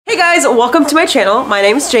guys, welcome to my channel. My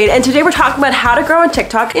name is Jade and today we're talking about how to grow on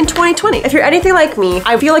TikTok in 2020. If you're anything like me,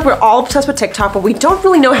 I feel like we're all obsessed with TikTok, but we don't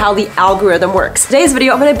really know how the algorithm works. Today's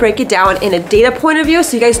video, I'm gonna break it down in a data point of view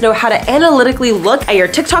so you guys know how to analytically look at your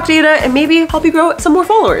TikTok data and maybe help you grow some more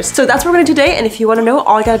followers. So that's what we're gonna do today, and if you wanna know,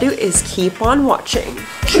 all you gotta do is keep on watching.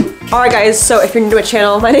 Alright guys, so if you're new to my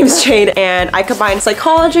channel, my name is Jade and I combine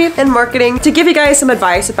psychology and marketing to give you guys some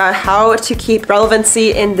advice about how to keep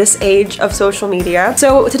relevancy in this age of social media.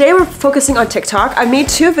 So today we're focusing on TikTok. I've made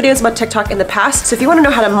 2 videos about TikTok in the past, so if you want to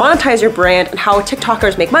know how to monetize your brand and how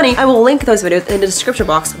TikTokers make money, I will link those videos in the description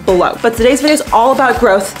box below. But today's video is all about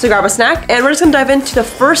growth, so grab a snack and we're just gonna dive into the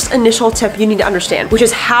first initial tip you need to understand, which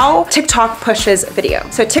is how TikTok pushes video.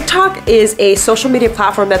 So TikTok is a social media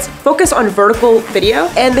platform that's focused on vertical video,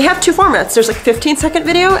 and they have 2 formats. There's like 15-second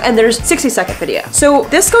video and there's 60-second video. So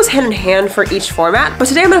this goes hand in hand for each format, but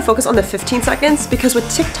today I'm gonna focus on the 15 seconds because what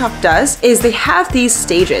TikTok does is they have these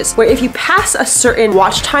stages where if you pass a certain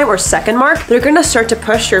watch time or second mark, they're gonna start to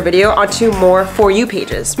push your video onto more For You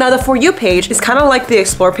pages. Now the For You page is kind of like the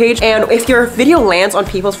Explore page, and if your video lands on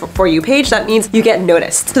people's For You page, that means you get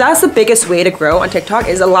noticed. So that's the biggest way to grow on TikTok,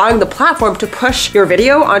 is allowing the platform to push your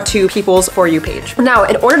video onto people's For You page. Now,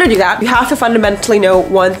 in order to do that, you have to fundamentally know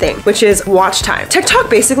one thing, which is watch time. TikTok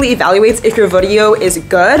basically evaluates if your video is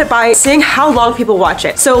good by seeing how long people watch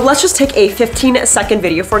it. So let's just take a 15-second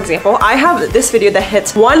video, for example. I have this video that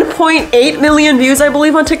hits 1.8 million views, I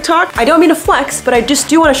believe, on TikTok. I don't mean to flex, but I just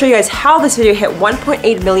do want to show you guys how this video hit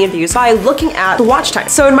 1.8 million views by looking at the watch time.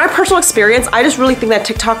 So in my personal experience, I just really think that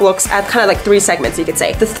TikTok looks at kind of like 3 segments, you could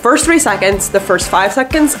say. The first 3 seconds, the first 5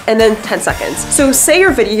 seconds, and then 10 seconds. So say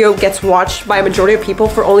your video gets watched by a majority of people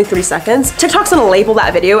for only 3 seconds, TikTok's gonna label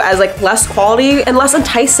that video as like less quality and less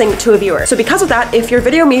enticing to a viewer. So because of that, if your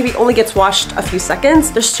video maybe only gets watched a few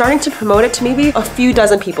seconds, they're starting to promote it to maybe a few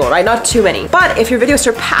dozen people, right? Not too many. But if your video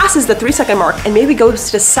surpasses the 3-second mark and maybe goes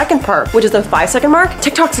to the second part, which is the 5-second mark,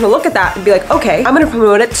 TikTok's gonna look at that and be like, okay, I'm gonna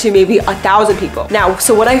promote it to maybe 1,000 people. Now,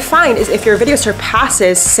 so what I find is if your video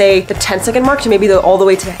surpasses, say, the 10-second mark to maybe all the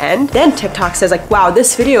way to the end, then TikTok says like, wow,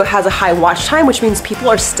 this video has a high watch time, which means people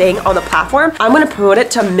are staying on the platform. I'm gonna promote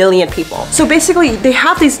it to 1 million people. So basically, they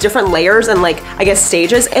have these different layers and like, I guess,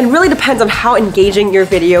 stages, and really depends on how engaging your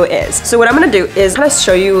video is. So what I'm gonna do is kind of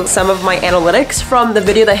show you some of my analytics from the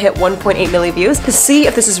video that hit 1.8 million views to see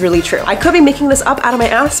if this is really true. I could be making this up out of my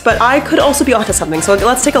ass, but I could also be onto something. So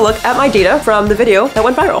let's take a look at my data from the video that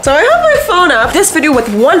went viral. So I have my phone up. This video with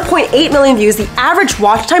 1.8 million views, the average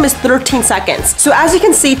watch time is 13 seconds. So as you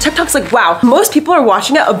can see, TikTok's like, wow, most people are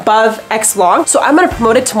watching it above X long, so I'm gonna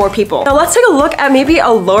promote it to more people. Now let's take a look at maybe a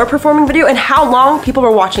lower performing video and how long people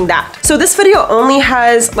were watching that. So this video only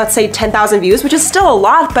has, let's say, 10,000 views, which is still a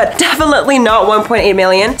lot, but definitely not 1.8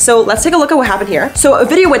 million. So let's take a look at what happened here. So a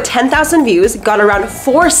video with 10,000 views got around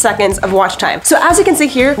 4 seconds of watch time. So as you can see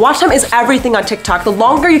here, watch time is everything on TikTok. The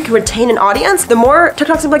longer you can retain an audience, the more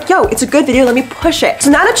TikTok's gonna be like, yo, it's a good video, let me push it.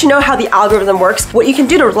 So now that you know how the algorithm works, what you can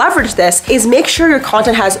do to leverage this is make sure your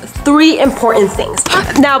content has 3 important things.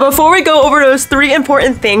 Now, before we go over those 3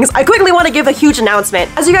 important things, I quickly want to give a huge announcement.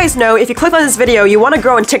 As you guys know, if you click on this video, you want to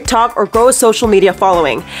grow in TikTok or grow a social media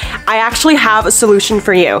following, I actually have a solution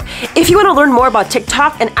for you. If you want to learn more about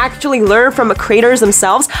TikTok and actually learn from creators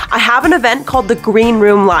themselves, I have an event called the Green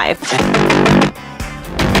Room Live.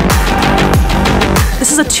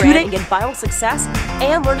 This is a 2-day get viral success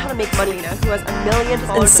and learn how to make money. Who has 1 million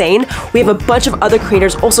followers. Insane. We have a bunch of other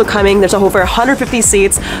creators also coming. There's over 150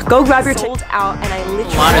 seats. Go grab your sold out, and I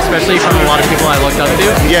literally especially from a lot of people I looked up to.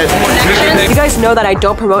 Yeah. You guys know that I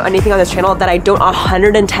don't promote anything on this channel that I don't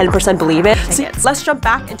 110% believe in. So let's jump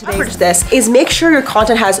back into this. Is make sure your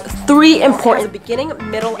content has 3 important: the beginning,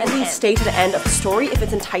 middle, and then stay to the end of the story if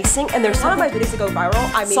it's enticing. And there's some of my videos that go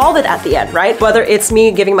viral, I solve it at the end, right? Whether it's me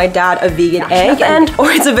giving my dad a vegan egg and or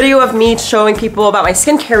it's a video of me showing people about my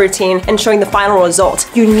skincare routine and showing the final result.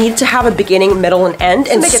 You need to have a beginning, middle, and end.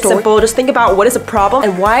 And make it simple. Just think about what is the problem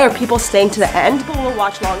and why are people staying to the end. People will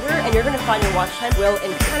watch longer and you're gonna find your watch time will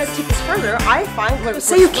increase. Kind of take this further, I find,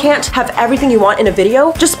 say you can't have everything you want in a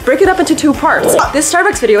video, just break it up into 2 parts. This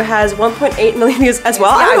Starbucks video has 1.8 million views as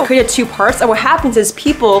well. I created 2 parts, and what happens is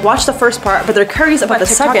people watch the first part, but they're curious about the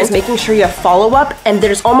second. Making sure you have follow-up, and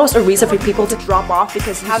there's almost a reason for people to drop off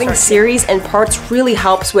because having series and parts really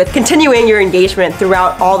helps with continuing your engagement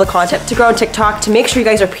throughout all the content to grow on TikTok, to make sure you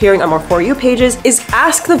guys are appearing on more For You pages, is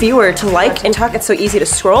ask the viewer to like and talk. It's so easy to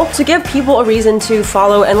scroll, to give people a reason to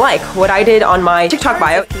follow and like. What I did on my TikTok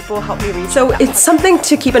bio, people help me reach. So it's something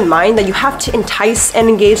to keep in mind that you have to entice and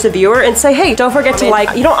engage the viewer and say, hey, don't forget to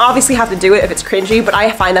like. You don't obviously have to do it if it's cringy, but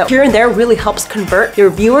I find that here and there really helps convert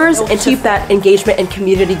your viewers and keep that engagement and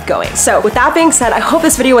community going. So with that being said, I hope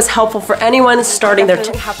this video was helpful for anyone starting their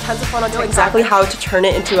TikTok. Have tons of fun on TikTok. Exactly how to turn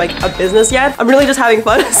it into like a business yet. I'm really just having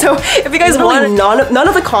fun. So if you guys want, none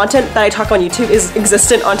of the content that I talk on YouTube is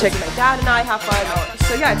existent on TikTok. My dad and I have fun.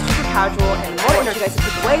 So yeah, it's super casual, and what I want you guys to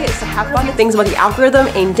take away is to have fun with things about the algorithm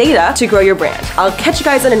and data to grow your brand. I'll catch you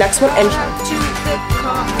guys in the next one, and to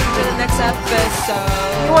the next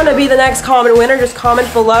episode. If you want to be the next comment winner, just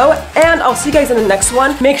comment below, and I'll see you guys in the next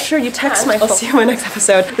one. Make sure you text my phone. I'll see you in my next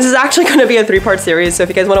episode. This is actually going to be a 3-part series, so if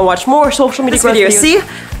you guys want to watch more social media videos, see,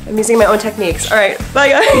 I'm using my own techniques. All right, bye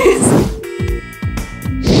guys.